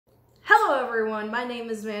everyone, my name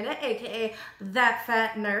is Amanda, aka That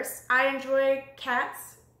Fat Nurse. I enjoy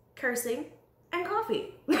cats, cursing, and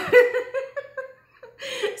coffee.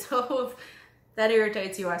 So if that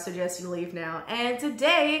irritates you, I suggest you leave now. And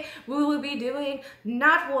today we will be doing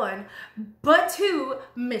not one, but two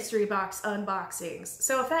mystery box unboxings.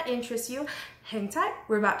 So if that interests you, hang tight,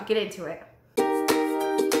 we're about to get into it.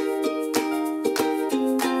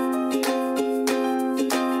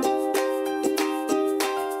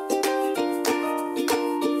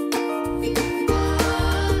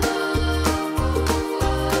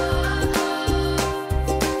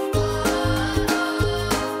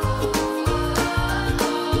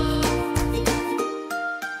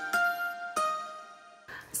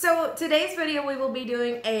 So today's video we will be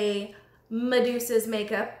doing a Medusa's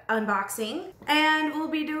makeup unboxing, and we'll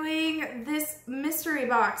be doing this mystery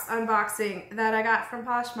box unboxing that I got from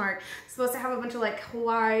Poshmark. It's supposed to have a bunch of like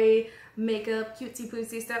Kawaii makeup cutesy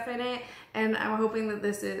poosy stuff in it, and I'm hoping that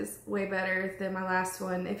this is way better than my last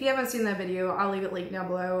one. If you haven't seen that video, I'll leave it linked down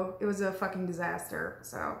below. It was a fucking disaster.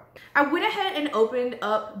 So I went ahead and opened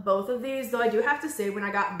up both of these, though I do have to say when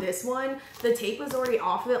I got this one, the tape was already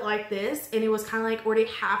off of it like this, and it was kind of like already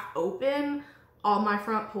half open on my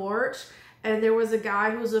front porch, and there was a guy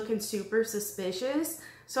who was looking super suspicious.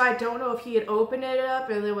 So I don't know if he had opened it up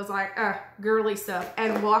and it was like, girly stuff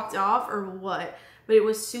and walked off or what. But it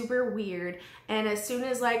was super weird. And as soon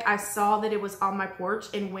as like I saw that it was on my porch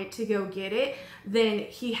and went to go get it, then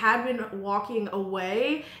he had been walking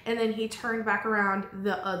away and then he turned back around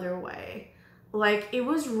the other way. Like, it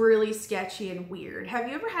was really sketchy and weird. Have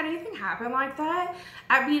you ever had anything happen like that?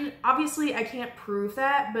 I mean, obviously I can't prove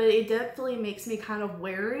that, but it definitely makes me kind of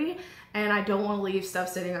wary, and I don't want to leave stuff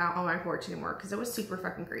sitting out on my porch anymore because it was super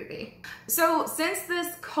fucking creepy. So since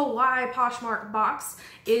this Kawaii Poshmark box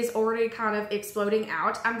is already kind of exploding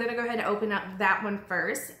out, I'm gonna go ahead and open up that one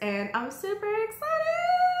first, and I'm super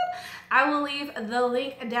excited. I will leave the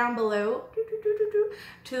link down below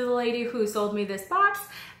to the lady who sold me this box.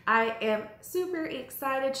 I am super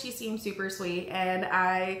excited. She seems super sweet, and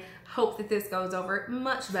I hope that this goes over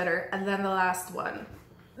much better than the last one.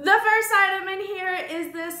 The first item in here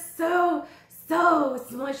is this so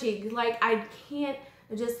smushy. Like, I can't,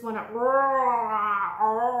 I just want to,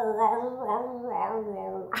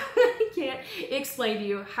 I can't explain to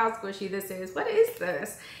you how squishy this is. What is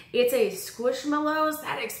this? It's a Squishmallows.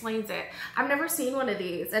 That explains it. I've never seen one of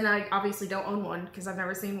these, and I obviously don't own one because I've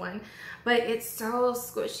never seen one, but it's so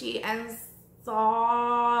squishy and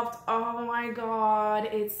soft. Oh my God.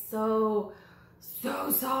 It's so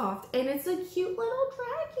soft, and it's a cute little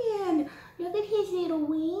dragon. Look at his little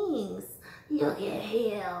wings. Look at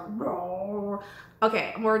him.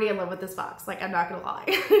 Okay, I'm already in love with this box. Like, I'm not gonna lie.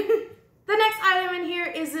 The next item in here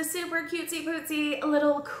is this super cutesy pootsy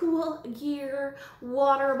little cool gear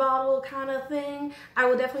water bottle kind of thing. I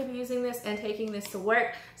will definitely be using this and taking this to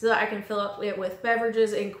work so that I can fill up it with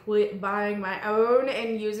beverages and quit buying my own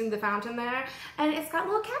and using the fountain there. And it's got a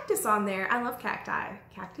little cactus on there. I love cacti.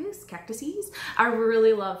 Cactuses. I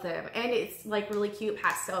really love them. And it's like really cute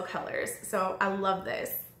pastel colors. So I love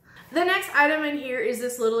this. The next item in here is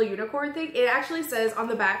this little unicorn thing. It actually says on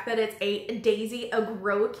the back that it's a Daisy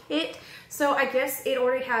grow kit. So I guess it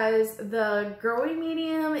already has the growing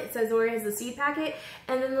medium. It says it already has the seed packet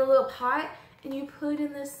and then the little pot, and you put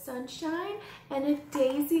in the sunshine and a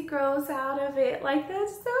daisy grows out of it. Like,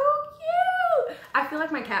 that's so cute. I feel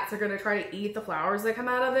like my cats are gonna try to eat the flowers that come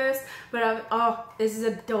out of this, but oh, this is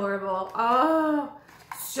adorable. Oh,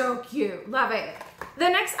 so cute. Love it. The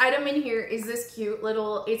next item in here is this cute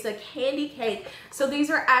little, it's a candy cake. So these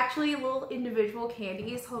are actually little individual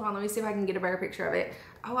candies. Hold on, let me see if I can get a better picture of it.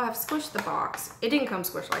 Oh, I've squished the box. It didn't come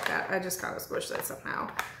squished like that. I just kind of squished it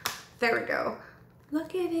somehow. There we go.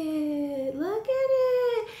 Look at it. Look at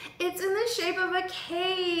it. It's in the shape of a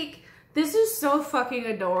cake. This is so fucking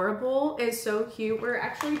adorable. It's so cute. We're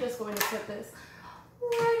actually just going to put this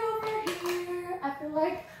right over here. I feel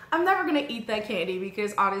like I'm never gonna eat that candy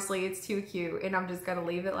because honestly it's too cute, and I'm just gonna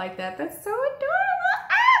leave it like that. That's so adorable.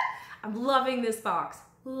 Ah! I'm loving this box.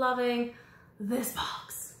 Loving this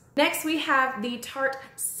box. Next we have the Tarte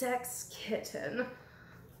Sex Kitten.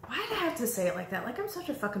 Why did I have to say it like that? Like I'm such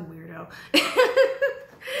a fucking weirdo.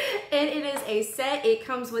 And it is a set. It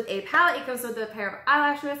comes with a palette, it comes with a pair of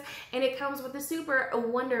eyelashes, and it comes with a super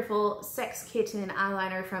wonderful Sex Kitten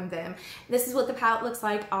eyeliner from them. This is what the palette looks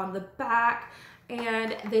like on the back.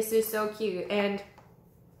 And this is so cute, and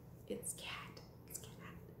it's cat.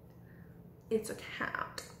 It's a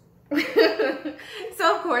cat.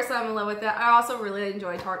 So of course I'm in love with it. I also really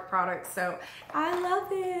enjoy Tarte products, so I love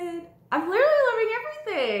it. I'm literally loving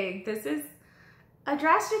everything. This is a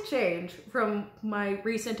drastic change from my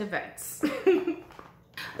recent events.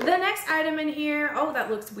 The next item in here, oh,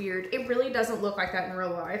 that looks weird. It really doesn't look like that in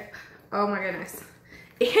real life. Oh my goodness.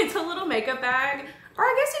 It's a little makeup bag, or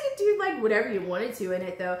I guess you could do like whatever you wanted to in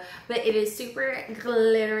it though, but it is super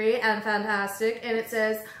glittery and fantastic, and it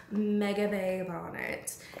says Mega Babe on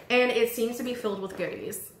it. And it seems to be filled with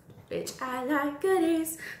goodies. Bitch, I like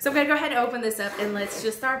goodies. So I'm gonna go ahead and open this up and let's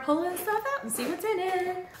just start pulling stuff out and see what's in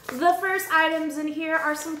it. The first items in here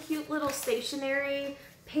are some cute little stationery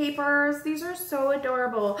papers. These are so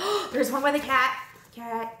adorable. There's one with a cat.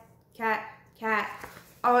 Cat.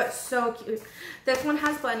 Oh, it's so cute. This one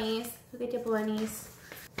has bunnies. Look at the bunnies.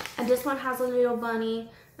 And this one has a little bunny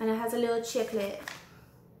and it has a little chiclet.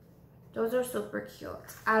 Those are super cute.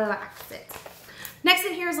 I like it. Next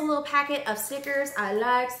in here is a little packet of stickers. I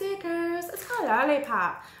like stickers. It's called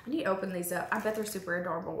Lollipop. I need to open these up. I bet they're super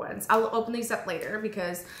adorable ones. I'll open these up later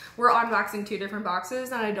because we're unboxing 2 different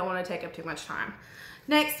boxes and I don't want to take up too much time.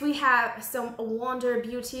 Next, we have some Wonder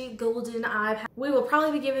Beauty Golden Eye. We will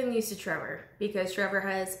probably be giving these to Trevor because Trevor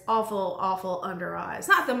has awful under eyes.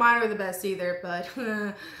 Not that mine are the best either, but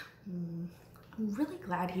I'm really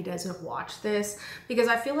glad he doesn't watch this because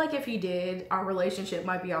I feel like if he did, our relationship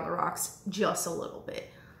might be on the rocks just a little bit.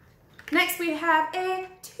 Next, we have a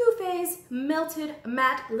Too Faced Melted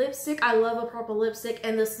Matte Lipstick. I love a purple lipstick,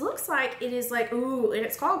 and this looks like it is like, ooh, and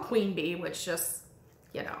it's called Queen Bee, which just,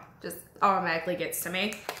 you know, just automatically gets to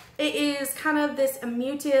me. It is kind of this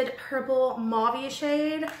muted purple mauve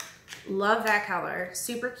shade. Love that color.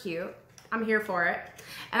 Super cute. I'm here for it.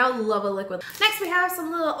 And I love a liquid. Next, we have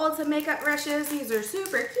some little Ulta makeup brushes. These are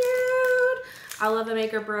super cute. I love a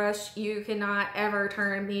makeup brush. You cannot ever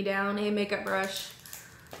turn me down a makeup brush.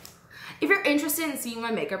 If you're interested in seeing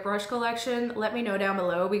my makeup brush collection, let me know down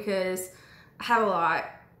below because I have a lot.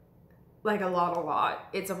 Like a lot.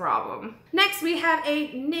 It's a problem. Next, we have a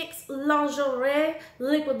NYX Lingerie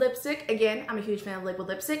liquid lipstick. Again, I'm a huge fan of liquid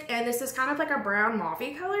lipstick, and this is kind of like a brown mauve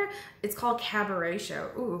color. It's called Cabaret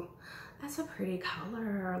Show. Ooh, that's a pretty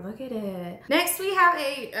color. Look at it. Next, we have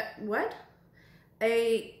a, what?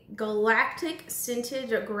 A Galactic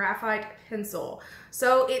Scented Graphite Pencil.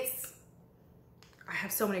 So it's, I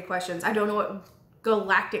have so many questions. I don't know what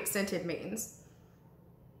Galactic Scented means.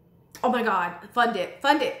 Oh my God, Fun Dip.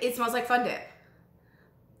 Fun Dip. It smells like Fun Dip.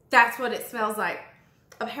 That's what it smells like.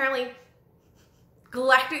 Apparently,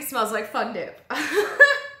 Galactic smells like Fun Dip.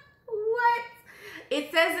 What?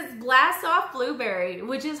 It says it's Blast Off Blueberry,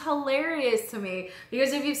 which is hilarious to me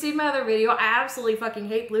because if you've seen my other video, I absolutely fucking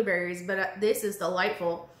hate blueberries, but this is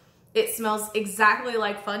delightful. It smells exactly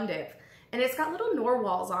like Fun Dip. And it's got little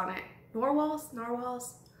narwhals on it. Narwhals?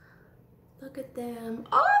 Look at them.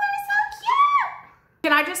 Oh, they're so cute!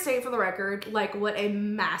 Can I just say for the record, like, what a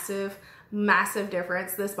massive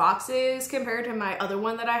difference this box is compared to my other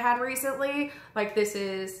one that I had recently. Like, this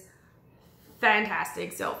is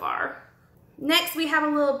fantastic so far. Next, we have a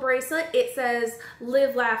little bracelet. It says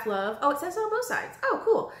Live, Laugh, Love. Oh, it says on both sides. Oh,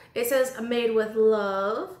 cool. It says Made with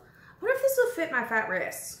Love. I wonder if this will fit my fat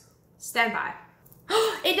wrists. Stand by.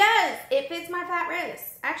 It does. It fits my fat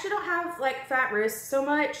wrists. I actually don't have like fat wrists so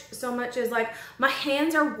much as like my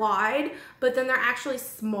hands are wide, but then they're actually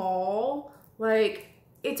small. Like,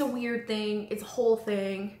 it's a weird thing. It's a whole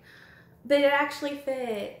thing, but it actually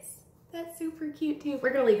fits. That's super cute too.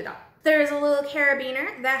 We're gonna leave it on. There's a little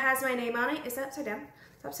carabiner that has my name on it. Is that upside down?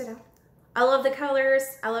 It's upside down. I love the colors.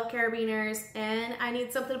 I love carabiners, and I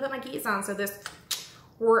need something to put my keys on, so this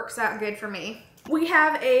works out good for me. We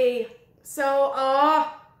have a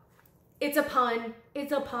it's a pun.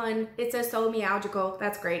 It's a pun. It says so meowgical.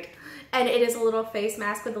 That's great. And it is a little face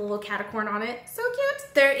mask with a little catacorn on it. So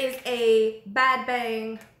cute. There is a Bad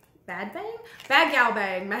Gal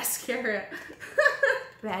Bang mascara.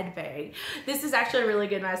 Bad Bang. This is actually a really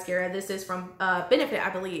good mascara. This is from Benefit,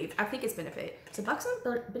 I believe. I think it's Benefit. Is it Buxom?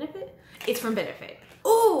 Benefit? It's from Benefit.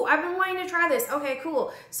 Oh, I've been wanting to try this. Okay,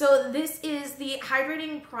 cool. So this is the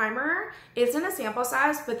hydrating primer. It's in a sample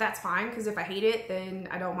size, but that's fine because if I hate it, then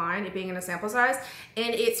I don't mind it being in a sample size.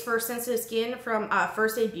 And it's for sensitive skin from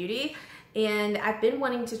First Aid Beauty. And I've been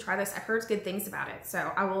wanting to try this. I've heard good things about it.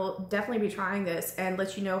 So I will definitely be trying this and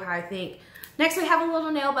let you know how I think. Next, we have a little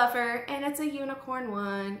nail buffer, and it's a unicorn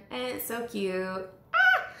one, and it's so cute.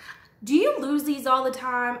 Do you lose these all the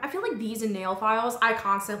time? I feel like these and nail files, I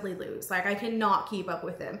constantly lose. Like, I cannot keep up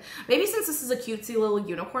with them. Maybe since this is a cutesy little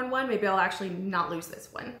unicorn one, maybe I'll actually not lose this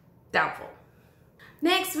one. Doubtful.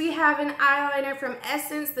 Next, we have an eyeliner from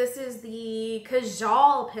Essence. This is the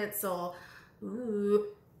Kajal pencil. Ooh.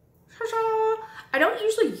 I don't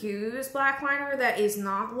usually use black liner that is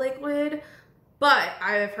not liquid, but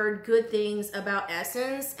I have heard good things about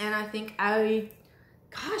Essence, and I think I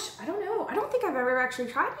gosh, I don't know. I don't think I've ever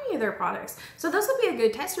actually tried any of their products. So this will be a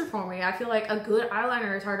good tester for me. I feel like a good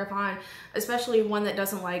eyeliner is hard to find, especially one that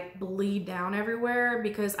doesn't like bleed down everywhere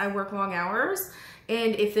because I work long hours.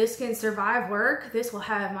 And if this can survive work, this will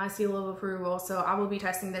have my seal of approval. So I will be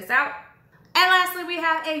testing this out. And lastly, we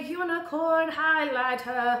have a unicorn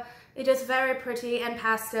highlighter. It is very pretty and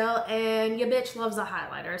pastel, and your bitch loves a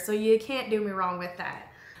highlighter, so you can't do me wrong with that.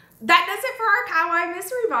 That does it for our Kawaii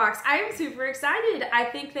mystery box. I am super excited. I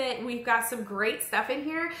think that we've got some great stuff in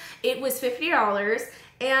here. It was $50,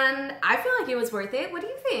 and I feel like it was worth it. What do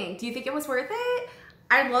you think? Do you think it was worth it?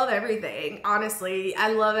 I love everything, honestly. I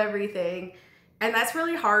love everything. And that's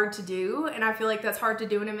really hard to do, and I feel like that's hard to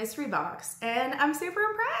do in a mystery box, and I'm super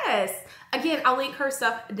impressed. Again, I'll link her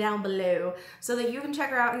stuff down below so that you can check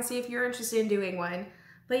her out and see if you're interested in doing one.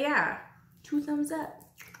 But yeah, 2 thumbs up.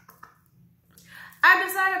 I've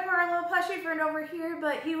decided to put our little plushie friend over here,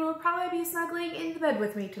 but he will probably be snuggling in the bed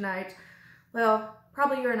with me tonight. Well,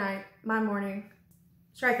 probably your night, my morning.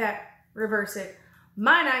 Strike that, reverse it.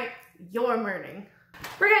 My night, your morning.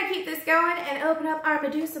 We're gonna keep this going and open up our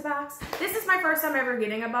Medusa box. This is my first time ever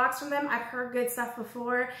getting a box from them. I've heard good stuff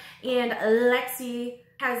before, and Lexi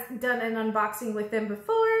has done an unboxing with them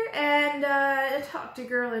before, and talked a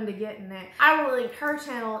girl into getting it. I will link her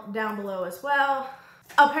channel down below as well.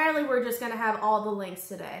 Apparently, we're just gonna have all the links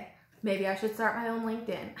today. Maybe I should start my own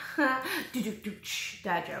LinkedIn.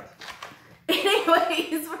 Dad joke.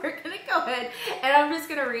 Anyways, we're gonna go ahead and I'm just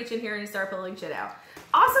gonna reach in here and start pulling shit out.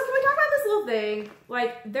 Also, can we talk about this little thing?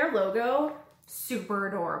 Like, their logo, super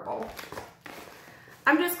adorable.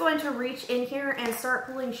 I'm just going to reach in here and start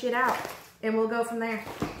pulling shit out, and we'll go from there.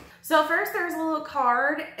 So first, there's a little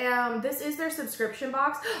card. This is their subscription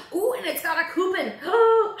box. Ooh, and it's got a coupon.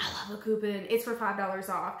 Oh, I love a coupon. It's for $5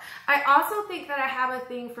 off. I also think that I have a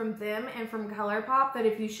thing from them and from ColourPop that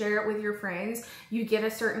if you share it with your friends, you get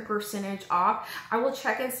a certain percentage off. I will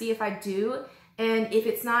check and see if I do. And if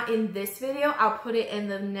it's not in this video, I'll put it in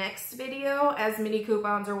the next video as mini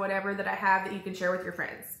coupons or whatever that I have that you can share with your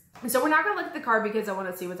friends. So we're not gonna look at the card because I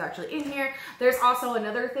wanna see what's actually in here. There's also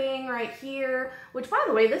another thing right here, which by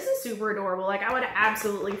the way, this is super adorable. Like, I would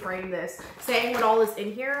absolutely frame this saying what all is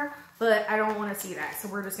in here, but I don't wanna see that. So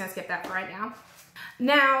we're just gonna skip that for right now.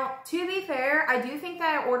 Now, to be fair, I do think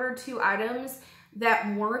that I ordered 2 items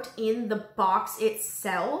that weren't in the box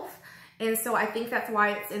itself. And so I think that's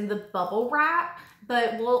why it's in the bubble wrap,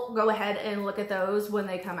 but we'll go ahead and look at those when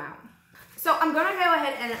they come out. So I'm gonna go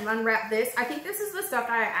ahead and unwrap this. I think this is the stuff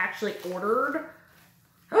that I actually ordered.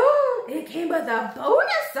 Oh, it came with a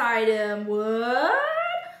bonus item. What?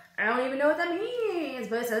 I don't even know what that means,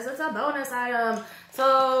 but it says it's a bonus item.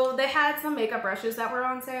 So they had some makeup brushes that were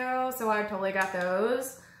on sale, so I totally got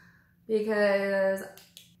those because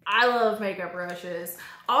I love makeup brushes.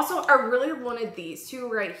 Also, I really wanted these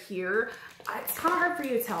 2 right here. It's kind of hard for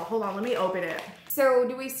you to tell. Hold on, let me open it. So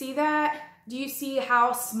do we see that? Do you see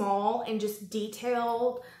how small and just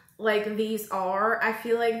detailed like these are? I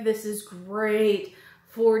feel like this is great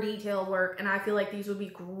for detail work, and I feel like these would be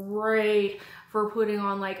great for putting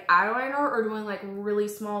on like eyeliner or doing like really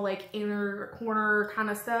small like inner corner kind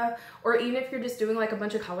of stuff, or even if you're just doing like a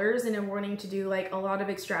bunch of colors and you're wanting to do like a lot of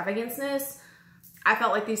extravaganceness. I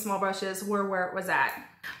felt like these small brushes were where it was at.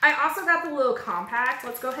 I also got the little compact.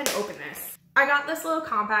 Let's go ahead and open this. I got this little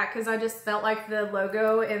compact because I just felt like the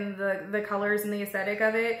logo and the colors and the aesthetic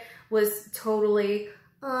of it was totally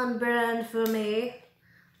on brand for me.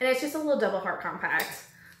 And it's just a little double heart compact,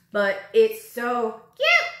 but it's so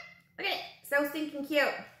cute. Look at it, so stinking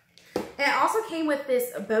cute. And it also came with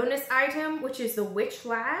this bonus item, which is the Witch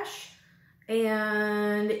Lash.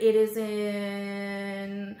 And it is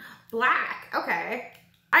in black. Okay.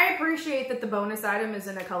 I appreciate that the bonus item is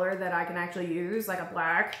in a color that I can actually use, like a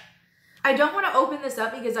black. I don't want to open this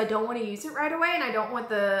up because I don't want to use it right away, and I don't want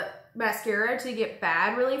the mascara to get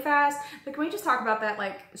bad really fast. But can we just talk about that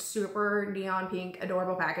like super neon pink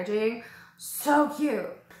adorable packaging? So cute.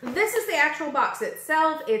 This is the actual box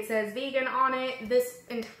itself. It says vegan on it. This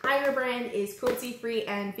entire brand is cruelty-free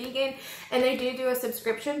and vegan, and they do a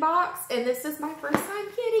subscription box, and this is my first time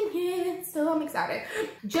getting it, so I'm excited.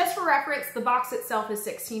 Just for reference, the box itself is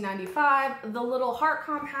 $16.95. The little heart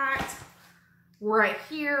compact right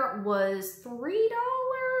here was $3.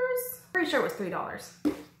 Pretty sure it was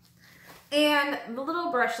 $3. And the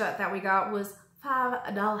little brush set that we got was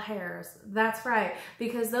 $5. That's right,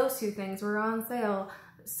 because those 2 things were on sale.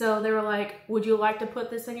 So they were like, would you like to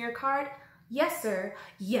put this in your cart? Yes, sir.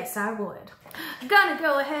 Yes, I would. Gonna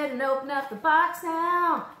go ahead and open up the box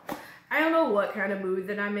now. I don't know what kind of mood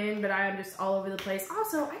that I'm in, but I am just all over the place.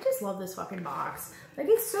 Also, I just love this fucking box. Like,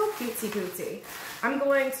 it's so cutesy cutesy. I'm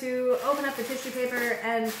going to open up the tissue paper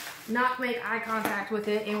and not make eye contact with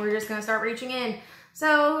it, and we're just gonna start reaching in.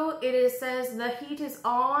 So it says the heat is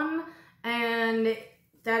on, and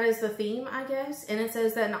that is the theme, I guess. And it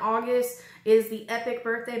says that in August is the epic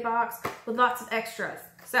birthday box with lots of extras.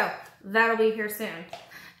 So that'll be here soon.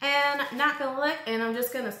 And not gonna look, and I'm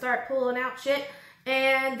just gonna start pulling out shit.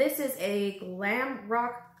 And this is a Glam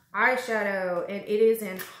Rock eyeshadow, and it is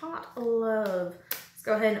in Hot Love. Let's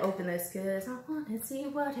go ahead and open this because I want to see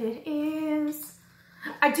what it is.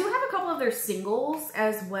 I do have a couple of their singles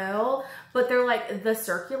as well, but they're like the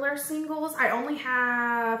circular singles. I only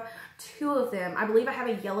have 2 of them. I believe I have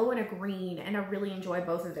a yellow and a green, and I really enjoy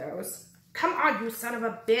both of those. Come on, you son of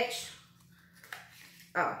a bitch.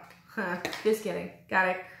 Oh, just kidding. Got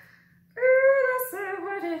it. That's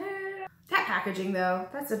what it is. That packaging though,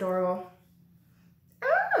 that's adorable.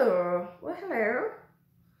 Oh, well, hello.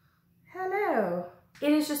 Hello.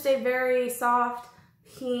 It is just a very soft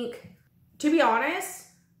pink. To be honest,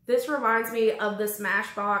 this reminds me of the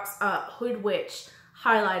Smashbox Hood Witch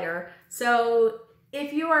highlighter. So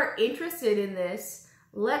if you are interested in this,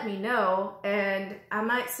 let me know and I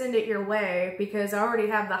might send it your way because I already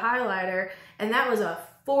have the highlighter and that was a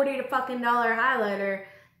 $40 highlighter.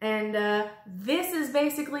 And this is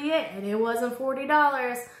basically it, and it wasn't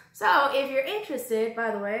 $40. So if you're interested, by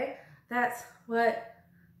the way, that's what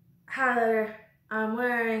highlighter I'm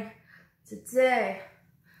wearing today.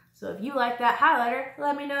 So if you like that highlighter,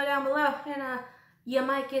 let me know down below, and you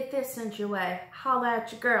might get this sent your way. Holla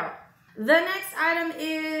at your girl. The next item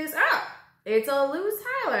is, it's a loose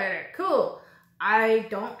highlighter. Cool. I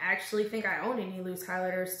don't actually think I own any loose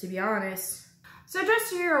highlighters, to be honest. So just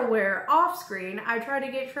so you're aware, off screen, I tried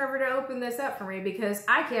to get Trevor to open this up for me because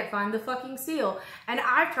I can't find the fucking seal. And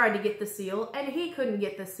I've tried to get the seal and he couldn't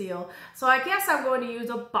get the seal. So I guess I'm going to use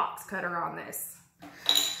a box cutter on this.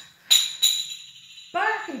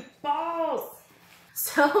 Fucking balls!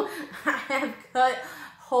 So I have cut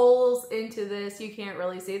holes into this. You can't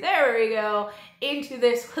really see. There we go. Into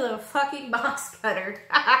this with a fucking box cutter.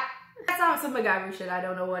 That's not some MacGyver shit. I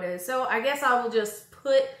don't know what is. So I guess I will just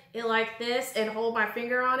put it like this and hold my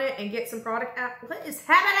finger on it and get some product out. What is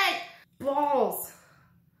happening? Balls.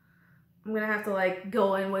 I'm gonna have to like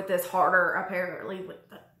go in with this harder apparently. With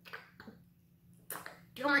the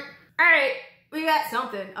all right, we got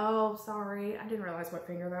something. Oh, sorry. I didn't realize what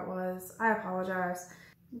finger that was. I apologize.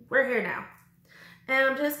 We're here now. And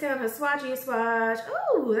I'm just gonna swatchy swatch.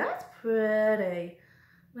 Oh, that's pretty.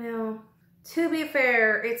 Well, to be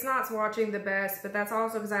fair, it's not swatching the best, but that's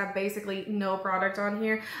also because I have basically no product on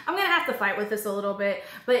here. I'm going to have to fight with this a little bit,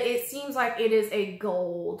 but it seems like it is a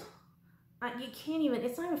gold. You can't even,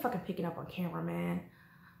 it's not even fucking picking up on camera, man.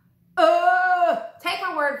 Take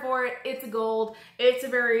my word for it. It's a gold. It's a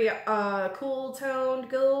very cool toned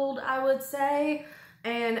gold, I would say.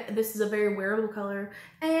 And this is a very wearable color.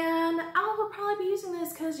 And I will probably be using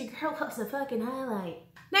this because your girl loves a fucking highlight.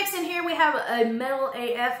 Next in here we have a Metal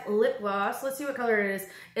AF lip gloss. Let's see what color it is.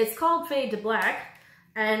 It's called Fade to Black.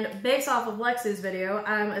 And based off of Lex's video,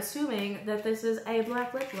 I'm assuming that this is a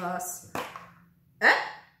black lip gloss.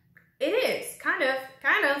 It is, kind of.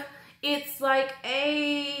 It's like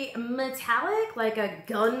a metallic, like a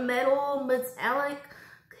gunmetal metallic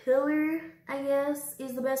color, I guess,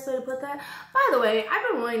 is the best way to put that. By the way, I've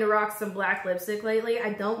been wanting to rock some black lipstick lately.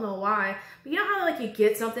 I don't know why, but you know how like you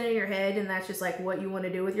get something in your head and that's just like what you want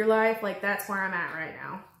to do with your life? Like that's where I'm at right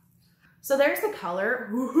now. So there's the color.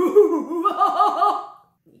 You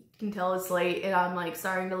can tell it's late and I'm like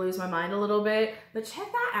starting to lose my mind a little bit, but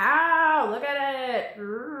check that out. Look at it.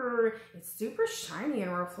 It's super shiny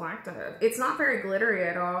and reflective. It's not very glittery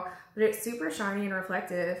at all, but it's super shiny and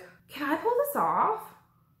reflective. Can I pull this off?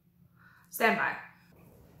 Stand by.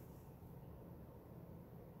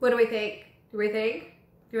 What do we think? Do we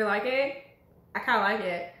like it? I kind of like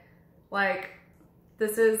it. Like,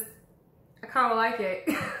 this is, I kind of like it.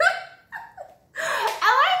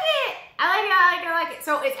 I like it.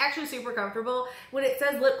 So it's actually super comfortable. When it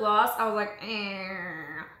says lip gloss, I was like,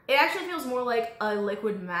 eh. It actually feels more like a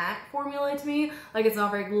liquid matte formula to me. Like it's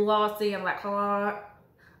not very glossy and like,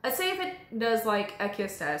 let's see if it does like a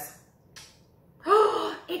kiss test.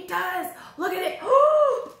 Oh, it does. Look at it.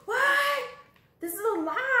 Oh, what? This is a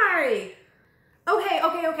lie.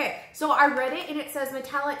 Okay. So I read it and it says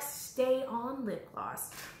metallic stay on lip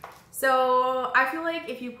gloss. So I feel like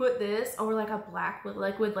if you put this over like a black with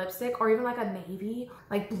liquid lipstick or even like a navy,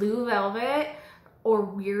 like Blue Velvet or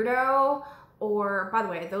Weirdo, or by the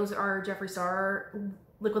way, those are Jeffree Star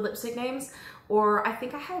liquid lipstick names, or I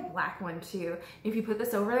think I have a black one too. If you put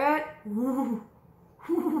this over that, ooh,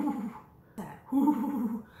 ooh, that,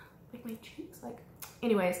 ooh, like my cheeks, like,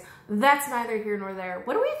 anyways, that's neither here nor there.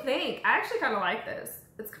 What do we think? I actually kind of like this.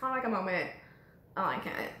 It's kind of like a moment. I like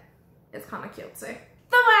it. It's kind of cutesy.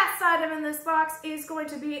 The last item in this box is going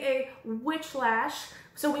to be a witch lash.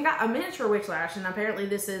 So we got a miniature witch lash, and apparently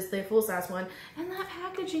this is the full-size one. And that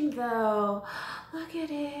packaging though, look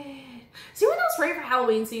at it. See when I was ready for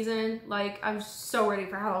Halloween season? Like, I'm so ready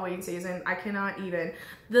for Halloween season. I cannot even.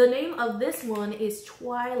 The name of this one is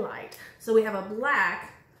Twilight. So we have a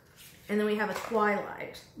black, and then we have a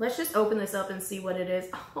Twilight. Let's just open this up and see what it is.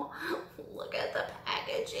 Oh, look at the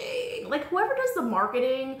packaging. Like, whoever does the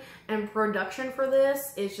marketing and production for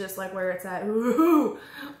this is just like where it's at. Ooh,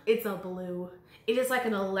 it's a blue. It is like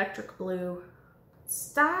an electric blue.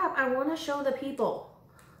 Stop, I want to show the people.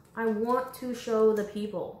 I want to show the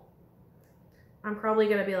people. I'm probably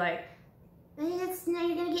gonna be like, it's not,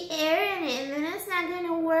 you're gonna get air in it and then it's not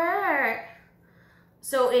gonna work.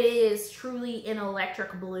 So it is truly an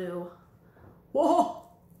electric blue. Whoa,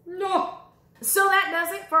 no. So that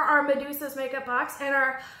does it for our Medusa's makeup box and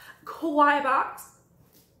our Kawaii box.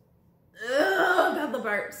 Ugh, got the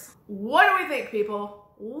burps. What do we think, people?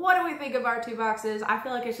 What do we think of our two boxes? I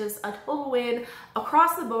feel like it's just a total win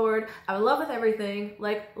across the board. I'm in love with everything,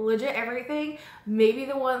 like legit everything. Maybe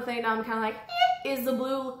the one thing I'm kind of like, is the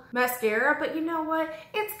blue mascara, but you know what?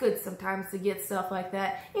 It's good sometimes to get stuff like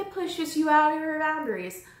that. It pushes you out of your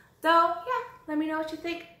boundaries. So yeah, let me know what you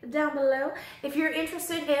think down below. If you're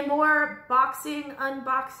interested in more boxing,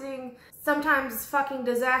 unboxing, sometimes fucking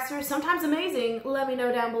disasters, sometimes amazing, let me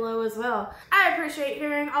know down below as well. I appreciate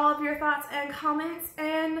hearing all of your thoughts and comments,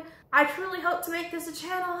 and I truly hope to make this a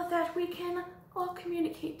channel that we can all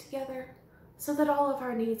communicate together so that all of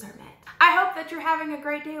our needs are met. I hope that you're having a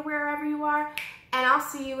great day wherever you are, and I'll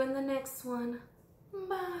see you in the next one.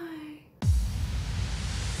 Bye.